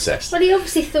that process. Well, he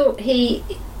obviously thought he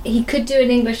could do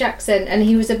an English accent, and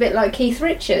he was a bit like Keith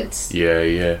Richards.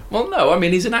 Yeah. Well, no, I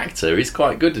mean, he's an actor. He's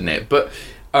quite good in it. But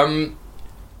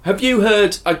have you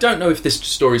heard... I don't know if this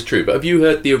story's true, but have you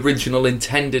heard the original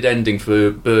intended ending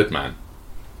for Birdman?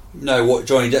 No, what,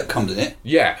 Johnny Depp comes in it?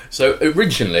 Yeah, so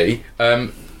originally,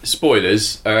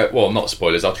 spoilers, well, not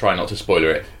spoilers, I'll try not to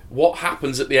spoiler it. What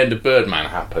happens at the end of Birdman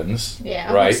happens. Yeah,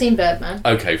 I've right? not seen Birdman.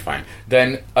 Okay, fine.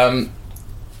 Then,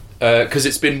 because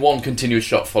it's been one continuous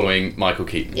shot following Michael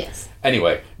Keaton. Yes.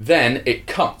 Anyway, then it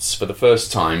cuts for the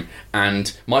first time,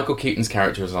 and Michael Keaton's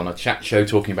character is on a chat show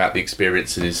talking about the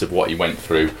experiences of what he went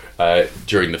through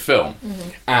during the film. Mm-hmm.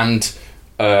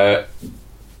 And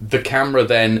the camera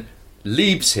then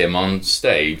leaves him on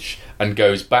stage and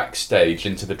goes backstage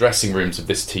into the dressing rooms of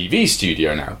this TV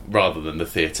studio now, rather than the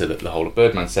theatre that the whole of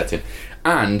Birdman's set in.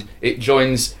 And it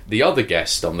joins the other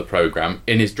guest on the programme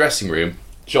in his dressing room,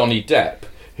 Johnny Depp,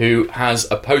 who has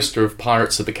a poster of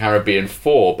Pirates of the Caribbean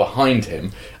 4 behind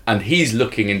him, and he's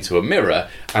looking into a mirror,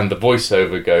 and the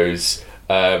voiceover goes,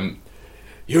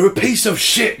 "You're a piece of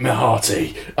shit, my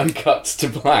hearty," and cuts to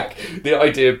black. The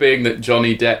idea being that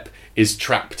Johnny Depp is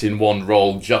trapped in one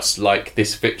role, just like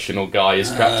this fictional guy is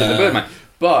trapped in the Birdman.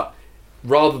 But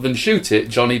rather than shoot it,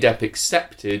 Johnny Depp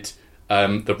accepted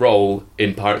the role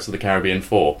in Pirates of the Caribbean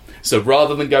 4. So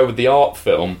rather than go with the art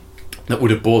film that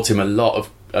would have bought him a lot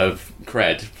of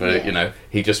cred for,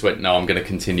 he just went, no, I'm going to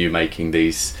continue making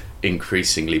these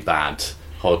increasingly bad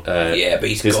But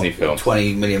he's Disney got films.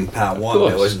 £20 million wine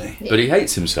bill, isn't he? But he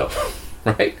hates himself,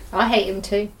 right? I hate him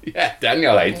too. Yeah,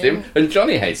 Daniel hates him, and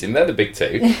Johnny hates him. They're the big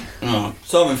two. Oh,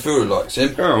 Simon Fielder likes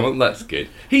him. Oh, well, that's good.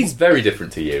 He's very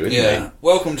different to you, isn't Yeah.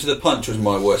 Welcome to the Punch was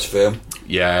my worst film.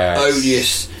 he? Yes.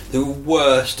 Odious, the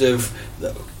worst of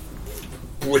the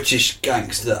British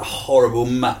gangster, that horrible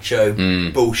macho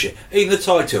bullshit. Even the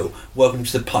title, Welcome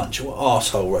to the Punch, what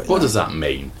arsehole wrote What that? does that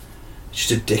mean?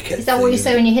 Just a dickhead. Is that what you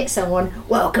say when you hit someone?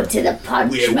 Welcome to the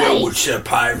punch, Yeah, mate. well, to the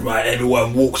punch, right?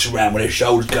 Everyone walks around with their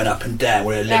shoulders going up and down,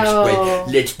 with their legs Oh.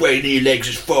 spread. Let's spread your legs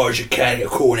as far as you can. You're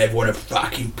calling everyone a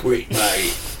fucking prick,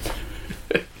 mate.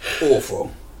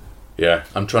 Awful. Yeah,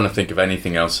 I'm trying to think of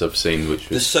anything else I've seen which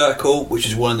The was... Circle, which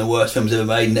is one of the worst films ever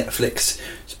made, Netflix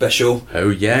special. Oh,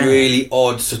 yeah. Really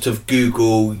odd sort of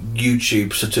Google,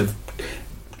 YouTube sort of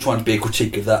trying to be a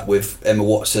critique of that with Emma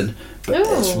Watson. But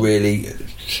Ooh. it's really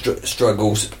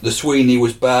struggles. The Sweeney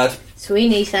was bad.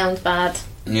 Sweeney sounds bad.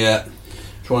 Yeah.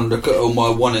 Trying to look at all my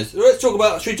oneers. Should we talk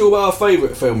about our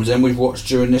favourite films then we've watched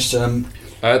during this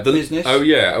business? Oh,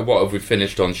 yeah. What, have we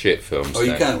finished on shit films? Oh,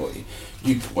 you then? can.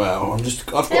 I've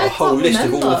got Yeah, I a whole can't list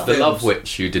of all the remember. films. The Love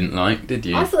Witch you didn't like, did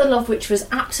you? I thought The Love Witch was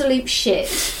absolute shit.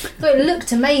 I thought it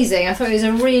looked amazing. I thought it was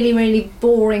a really, really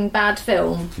boring, bad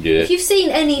film. Yeah. If you've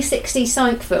seen any 60s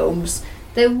psych films,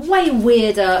 they're way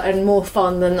weirder and more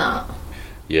fun than that.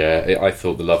 Yeah, I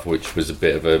thought The Love Witch was a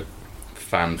bit of a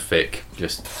fanfic.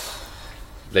 Just...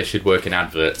 They should work in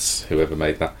adverts, whoever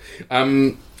made that.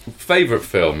 Favourite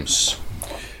films?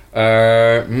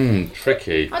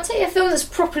 Tricky. I'll tell you a film that's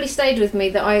properly stayed with me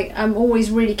that I am always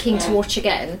really keen to watch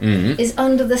again is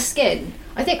Under the Skin.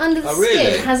 I think Under the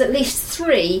Skin has at least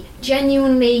 3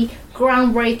 genuinely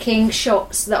groundbreaking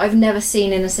shots that I've never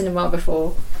seen in a cinema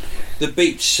before. The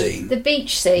beach scene.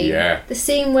 Yeah. The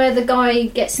scene where the guy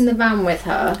gets in the van with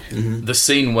her. Mm-hmm. The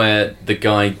scene where the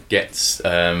guy gets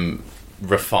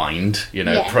refined,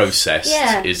 processed,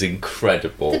 is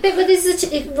incredible. The bit where there's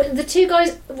the 2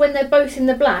 guys, when they're both in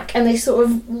the black and they sort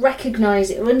of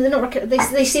recognise it, when they're not,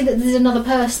 they see that there's another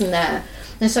person there,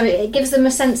 and so it gives them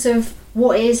a sense of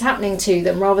what is happening to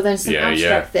them rather than some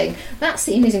abstract thing. That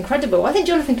scene is incredible. I think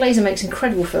Jonathan Glazer makes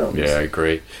incredible films. Yeah, I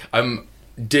agree.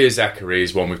 Dear Zachary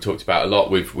is one we've talked about a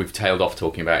lot. We've tailed off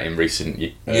talking about it in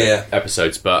recent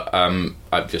episodes, but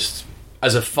I've just,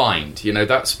 as a find,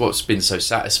 that's what's been so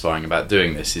satisfying about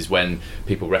doing this, is when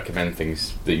people recommend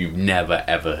things that you've never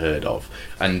ever heard of,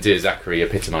 and Dear Zachary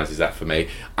epitomises that for me.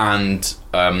 And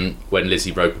when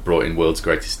Lizzie Roper brought in World's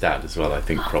Greatest Dad as well, I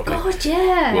think probably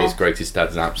World's Greatest Dad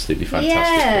is absolutely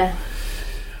fantastic.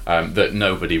 That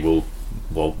nobody will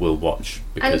watch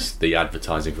because the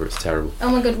advertising for it's terrible. Oh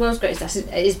my god, World's Greatest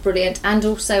Dad is brilliant. And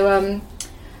also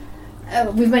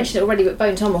we've mentioned it already, but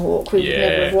Bone Tomahawk we would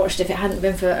never have watched if it hadn't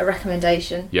been for a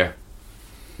recommendation. Yeah.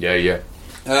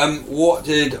 What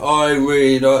did I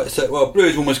really like? So, well, Blue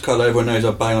is Almost Colour, everyone knows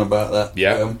I bang on about that.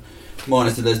 Yeah.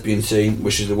 Minus the lesbian scene,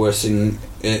 which is the worst thing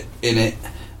in it.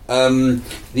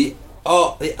 The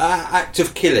act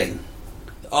of killing.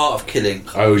 Art of Killing.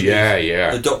 Oh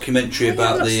yeah. The documentary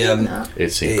about the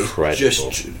it's incredible.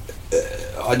 Just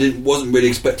wasn't really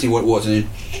expecting what it was, and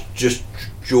it's just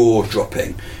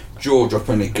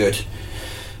jaw-droppingly good.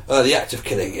 The Act of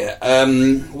Killing.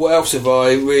 What else have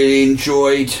I really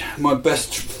enjoyed? My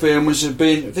best films have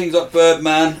been things like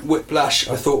Birdman, Whiplash.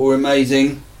 I thought were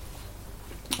amazing.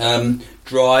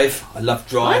 Drive. I love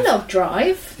Drive. I love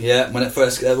Drive. Yeah, when it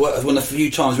first one of the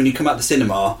few times when you come out the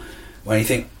cinema, when you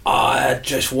think, I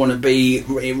just want to be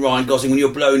Ryan Gosling, when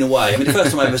you're blown away. I mean, the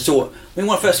first time I ever saw it, when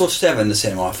I first saw Seven in the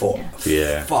cinema, I thought,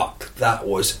 fuck, that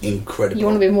was incredible. You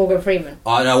want to be Morgan Freeman?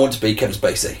 I want to be Kevin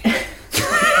Spacey.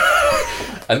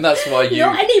 And that's why you...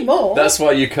 Not anymore. That's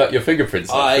why you cut your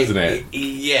fingerprints off, isn't it?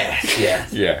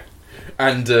 Yes. Yeah.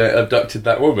 And abducted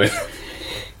that woman.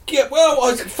 Yeah,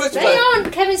 well, first of all... They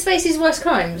aren't Kevin Spacey's worst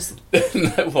crimes.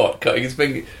 No, what? Cutting his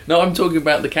finger? No, I'm talking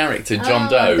about the character, John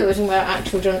Doe. I thought it was about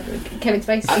actual Kevin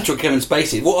Spacey. Actual Kevin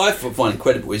Spacey. What I find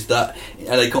incredible is that in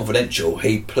LA Confidential,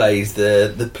 he plays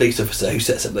the police officer who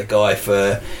sets up the guy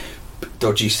for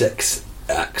dodgy sex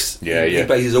acts. Yeah. He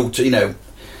plays his alter,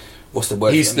 what's the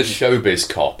word? He's the showbiz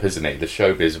cop, isn't he? The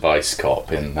showbiz vice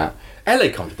cop in that. LA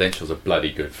Confidential's a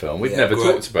bloody good film. We've never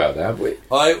talked about that, have we?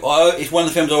 It's one of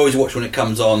the films I always watch when it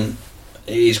comes on.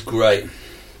 It is great.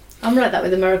 I'm like that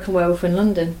with American Werewolf in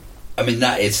London. I mean,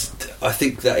 I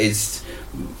think that is...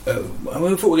 I thought we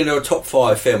were going to do a top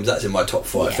 5 films. That's in my top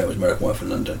 5 films, American Werewolf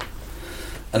in London.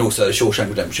 And also Shawshank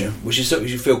Redemption, which is something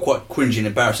you feel quite cringy and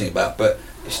embarrassing about, but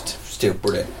it's still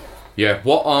brilliant. Yeah,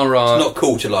 what are our... It's not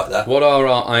cool to like that. What are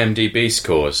our IMDb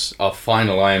scores? Our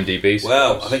final IMDb scores?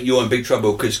 Well, I think you're in big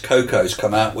trouble because Coco's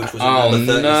come out, which was number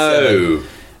 37. No.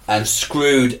 And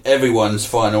screwed everyone's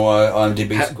final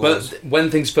IMDb scores. But when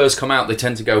things first come out, they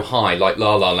tend to go high, like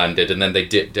La La Land did, and then they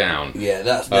dip down. Yeah,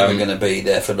 that's never going to be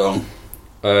there for long.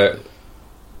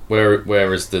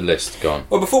 Where is the list gone?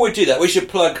 Well, before we do that, we should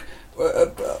plug...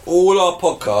 all our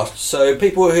podcasts, so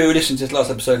people who listen to this last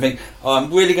episode think,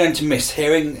 I'm really going to miss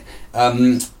hearing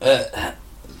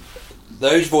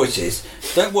those voices.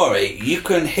 Don't worry, you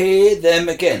can hear them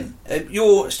again.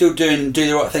 You're still doing Do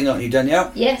the Right Thing, aren't you,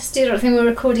 Danielle? Yes, Do the Right Thing. We're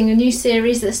recording a new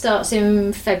series that starts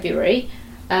in February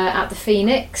at the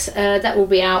Phoenix. That will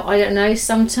be out, I don't know,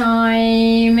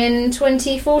 sometime in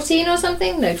 2014 or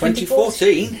something? No,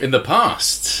 2014? In the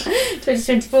past.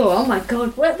 2024. Oh my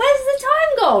god, where's the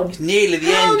time gone? It's nearly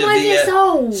the How end am of I the... this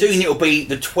old? Soon it'll be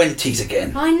the 20s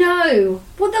again. I know.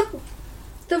 Well,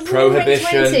 the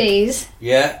Prohibition. 20s.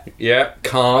 Yeah.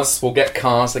 Cars. We'll get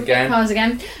Cars again. Cars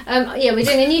again. We're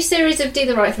doing a new series of Do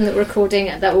the Right Thing that we're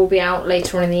recording that will be out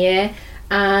later on in the year.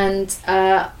 And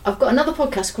I've got another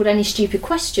podcast called Any Stupid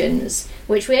Questions,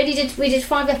 which we did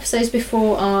 5 episodes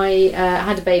before I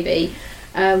had a baby.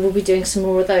 We'll be doing some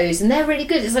more of those, and they're really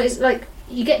good. It's like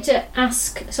you get to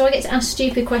ask. So I get to ask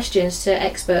stupid questions to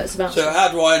experts about. So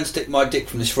how do I unstick my dick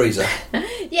from this freezer?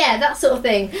 Yeah, that sort of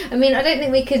thing. I mean, I don't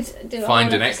think we could do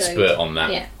find an expert on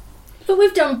that. Yeah. But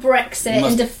we've done Brexit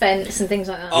and defence and things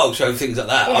like that. Oh, so things like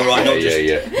that. Yeah. Oh, right,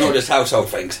 not just household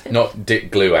things. Not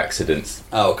dick glue accidents.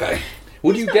 Oh, okay.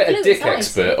 Would you get a dick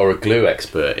expert or a glue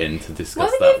expert in to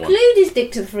discuss that one? Why would you glued his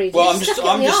dick to the freezer? Well, I'm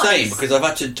just saying, because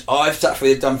I've sat for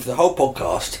the whole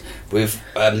podcast with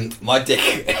my dick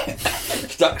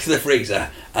stuck to the freezer,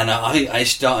 and I think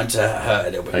it's starting to hurt a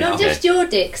little bit. Not just your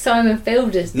dick, Simon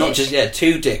Fielder's dick. Not just,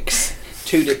 2 dicks.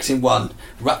 2 dicks in one,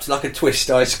 wrapped like a twist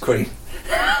ice cream.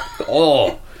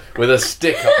 Oh, with a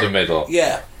stick up the middle.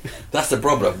 Yeah, that's the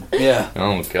problem. Yeah.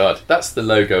 Oh God, that's the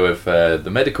logo of the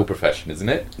medical profession, isn't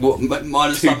it? What?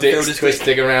 Mine 2 dicks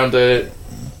twisting around a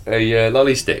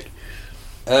lolly stick.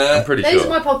 I'm pretty sure. Those are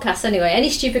my podcasts anyway. Any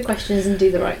stupid questions and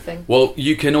do the right thing. Well,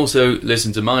 you can also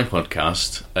listen to my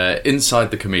podcast,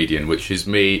 Inside the Comedian, which is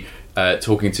me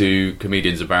talking to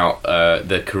comedians about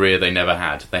their career they never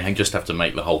had. They just have to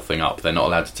make the whole thing up. They're not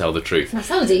allowed to tell the truth. That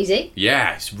sounds easy.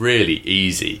 Yeah, it's really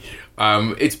easy.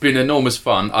 It's been enormous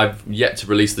fun. I've yet to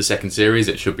release the second series.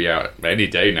 It should be out any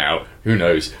day now. Who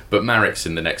knows? But Marek's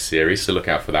in the next series, so look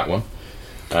out for that one.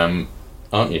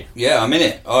 Aren't you? Yeah, I'm in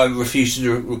it. I refuse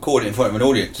to record it in front of an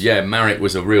audience. Yeah, Marek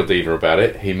was a real diva about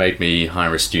it. He made me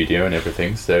hire a studio and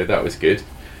everything, so that was good.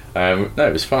 No,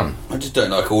 it was fun. I just don't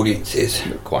like audiences.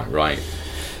 You're quite right.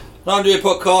 I do a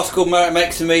podcast called Marek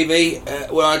Makes a Movie,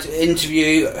 where I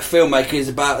interview filmmakers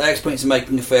about their experience of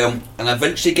making a film, and I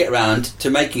eventually get around to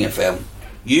making a film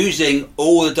using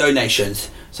all the donations.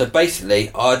 So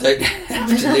basically, I don't have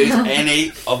to lose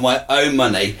any of my own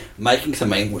money making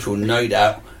something which will no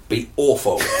doubt be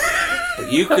awful.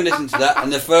 But you can listen to that,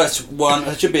 and the first one,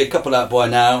 there should be a couple out by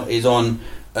now, is on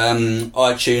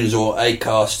iTunes or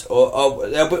Acast. Or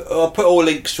I'll put all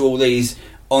links to all these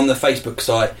on the Facebook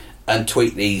site and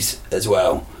tweet these as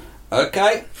well.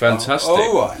 Okay? Fantastic.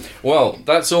 All right. Well,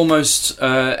 that's almost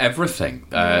everything.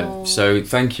 So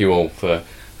thank you all for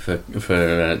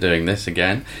doing this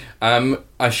again.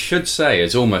 I should say,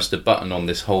 as almost a button on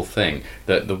this whole thing,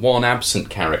 that the one absent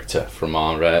character from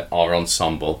our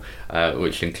ensemble,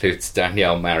 which includes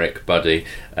Danielle, Marek, Buddy,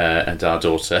 and our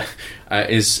daughter,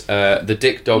 is the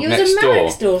dick dog next door.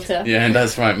 Marek's daughter. Yeah,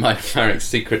 that's right, Marek's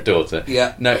secret daughter.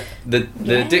 Yeah. No, the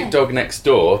dick dog next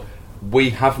door,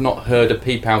 we have not heard a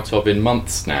peep out of in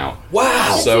months now.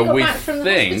 Wow! So got we back from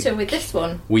the hospital with this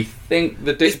one. We think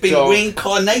the dick it's been dog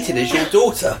reincarnated as your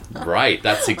daughter. Right,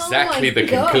 that's exactly Oh the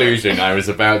God. conclusion I was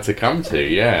about to come to.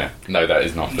 Yeah, no, that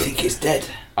is not. You think it's dead?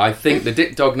 I think the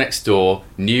dick dog next door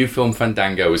knew Film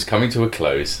Fandango was coming to a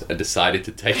close and decided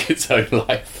to take its own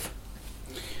life.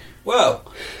 Well,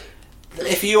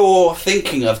 if you're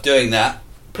thinking of doing that,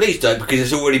 please don't, because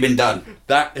it's already been done.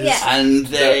 That is, Yeah. And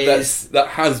that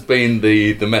has been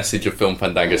the message of Film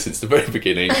Fandango since the very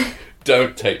beginning.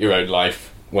 Don't take your own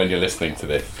life when you're listening to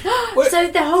this. So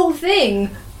the whole thing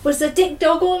was a dick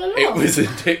dog all along? It was a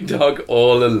dick dog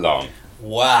all along.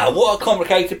 wow, what a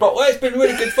complicated plot. Well, it's been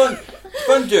really good fun.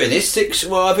 Fun doing this. I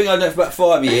think I've done it for about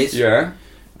 5 years. Yeah.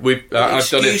 I've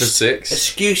done it for 6.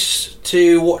 Excuse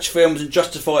to watch films and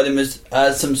justify them as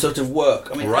some sort of work.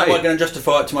 I mean, Right. how am I going to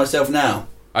justify it to myself now?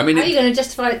 I mean, How are you going to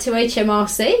justify it to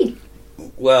HMRC?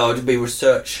 Well, it'd be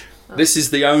research. this is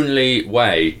the only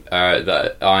way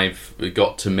that I've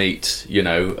got to meet,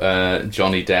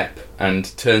 Johnny Depp and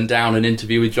turn down an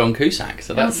interview with John Cusack.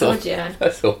 So that's all. God, yeah.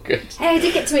 That's all good. Hey, I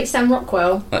did get to meet Sam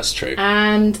Rockwell. That's true.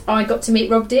 And I got to meet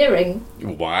Rob Deering.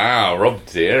 Wow, Rob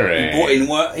Deering.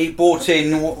 He brought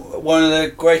in one of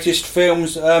the greatest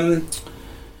films.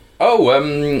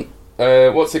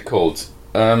 What's it called?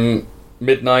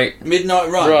 Midnight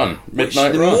Run.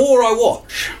 Midnight The Run. more I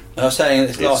watch, I was saying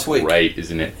this last week. It's great,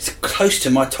 isn't it? It's close to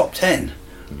my top 10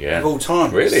 Yeah. of all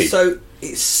time. Really?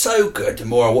 It's so good. The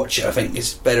more I watch it, I think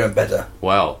it's better and better.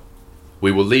 Well,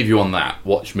 we will leave you on that.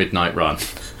 Watch Midnight Run.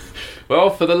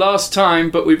 Well, for the last time,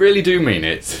 but we really do mean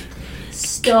it.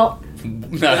 Stop.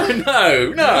 No,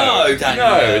 No, Daniel.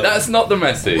 no, that's not the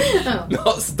message.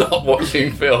 Not stop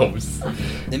watching films.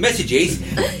 The message is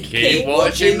Keep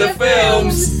watching the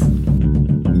films.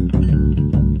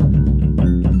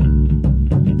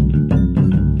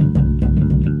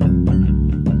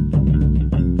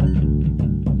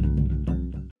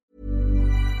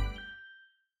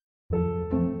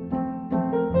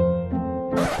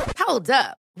 Hold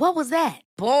up. What was that?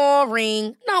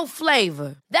 Boring. No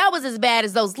flavor. That was as bad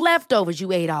as those leftovers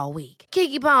you ate all week.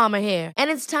 Keke Palmer here, and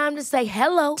it's time to say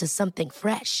hello to something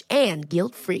fresh and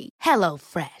guilt-free. Hello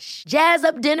Fresh. Jazz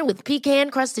up dinner with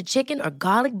pecan-crusted chicken or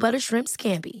garlic butter shrimp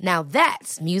scampi. Now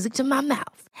that's music to my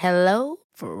mouth. Hello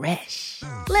Fresh.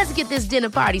 Let's get this dinner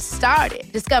party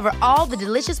started. Discover all the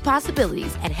delicious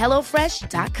possibilities at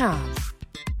hellofresh.com.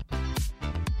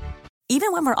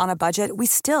 Even when we're on a budget, we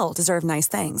still deserve nice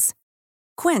things.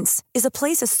 Quince is a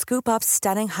place to scoop up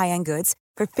stunning high-end goods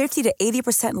for 50 to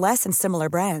 80% less than similar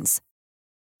brands.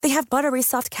 They have buttery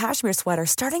soft cashmere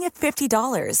sweaters starting at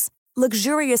 $50,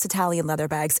 luxurious Italian leather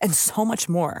bags, and so much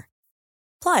more.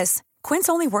 Plus, Quince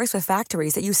only works with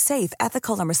factories that use safe,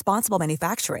 ethical, and responsible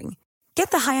manufacturing.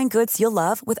 Get the high-end goods you'll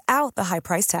love without the high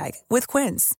price tag with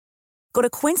Quince. Go to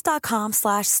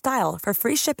quince.com/style for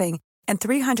free shipping and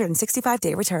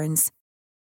 365-day returns.